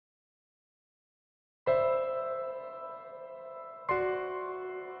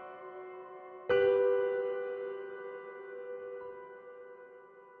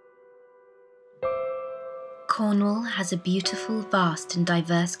Cornwall has a beautiful, vast and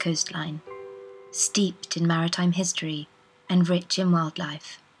diverse coastline, steeped in maritime history and rich in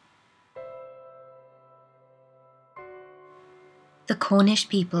wildlife. The Cornish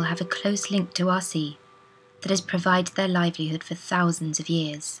people have a close link to our sea that has provided their livelihood for thousands of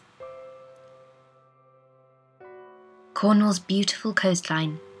years. Cornwall's beautiful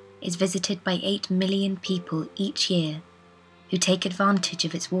coastline is visited by 8 million people each year who take advantage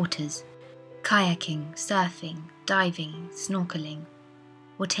of its waters, kayaking, surfing, diving, snorkeling,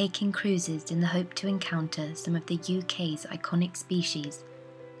 or taking cruises in the hope to encounter some of the UK's iconic species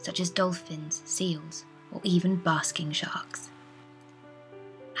such as dolphins, seals, or even basking sharks.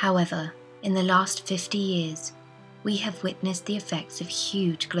 However, in the last 50 years, we have witnessed the effects of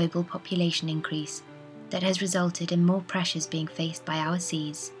huge global population increase that has resulted in more pressures being faced by our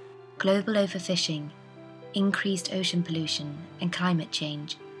seas. Global overfishing, increased ocean pollution, and climate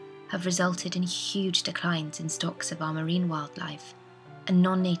change have resulted in huge declines in stocks of our marine wildlife, and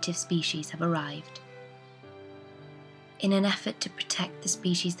non-native species have arrived. In an effort to protect the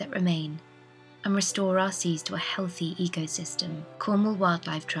species that remain and restore our seas to a healthy ecosystem, Cornwall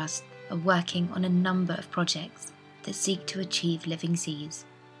Wildlife Trust are working on a number of projects that seek to achieve living seas,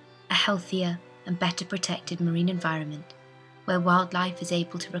 a healthier and better protected marine environment where wildlife is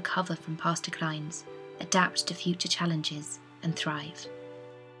able to recover from past declines, adapt to future challenges, and thrive.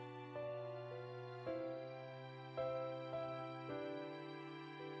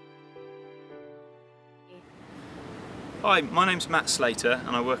 Hi, my name's Matt Slater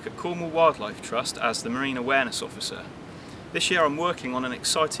and I work at Cornwall Wildlife Trust as the Marine Awareness Officer. This year I'm working on an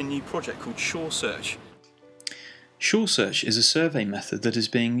exciting new project called Shoresearch. Shoresearch is a survey method that is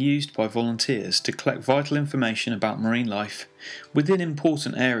being used by volunteers to collect vital information about marine life within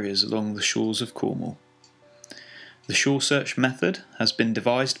important areas along the shores of Cornwall. The Shoresearch method has been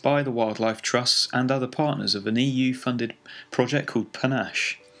devised by the Wildlife Trusts and other partners of an EU-funded project called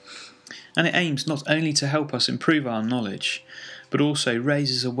Panache. And it aims not only to help us improve our knowledge, but also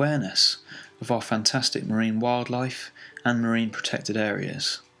raises awareness of our fantastic marine wildlife and marine protected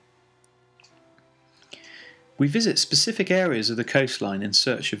areas. We visit specific areas of the coastline in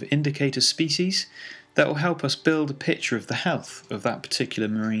search of indicator species that will help us build a picture of the health of that particular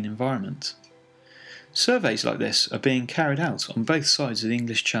marine environment. Surveys like this are being carried out on both sides of the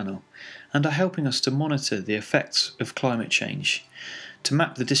English Channel and are helping us to monitor the effects of climate change, to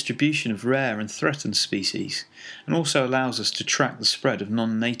map the distribution of rare and threatened species, and also allows us to track the spread of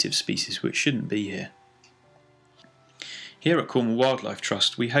non-native species which shouldn't be here. Here at Cornwall Wildlife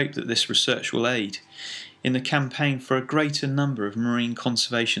Trust we hope that this research will aid in the campaign for a greater number of marine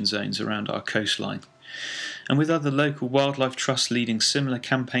conservation zones around our coastline. And with other local wildlife trusts leading similar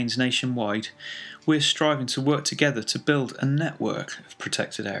campaigns nationwide, we are striving to work together to build a network of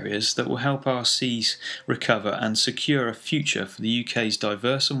protected areas that will help our seas recover and secure a future for the UK's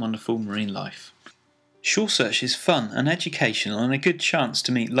diverse and wonderful marine life. Shoresearch is fun and educational and a good chance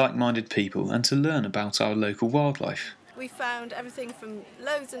to meet like-minded people and to learn about our local wildlife. We found everything from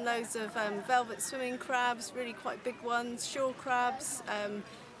loads and loads of velvet swimming crabs, really quite big ones, shore crabs,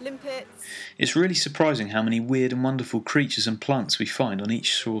 limpets. It's really surprising how many weird and wonderful creatures and plants we find on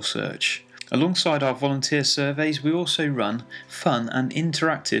each Shoresearch. Alongside our volunteer surveys, we also run fun and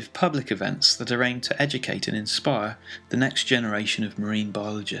interactive public events that are aimed to educate and inspire the next generation of marine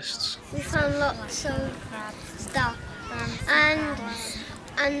biologists. We found lots of stuff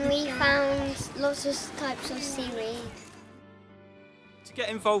and we found lots of types of seaweed. To get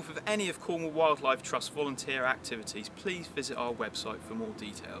involved with any of Cornwall Wildlife Trust volunteer activities, please visit our website for more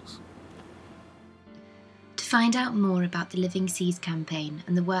details. To find out more about the Living Seas campaign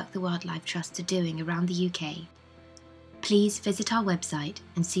and the work the Wildlife Trusts are doing around the UK, please visit our website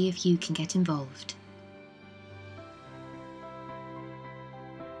and see if you can get involved.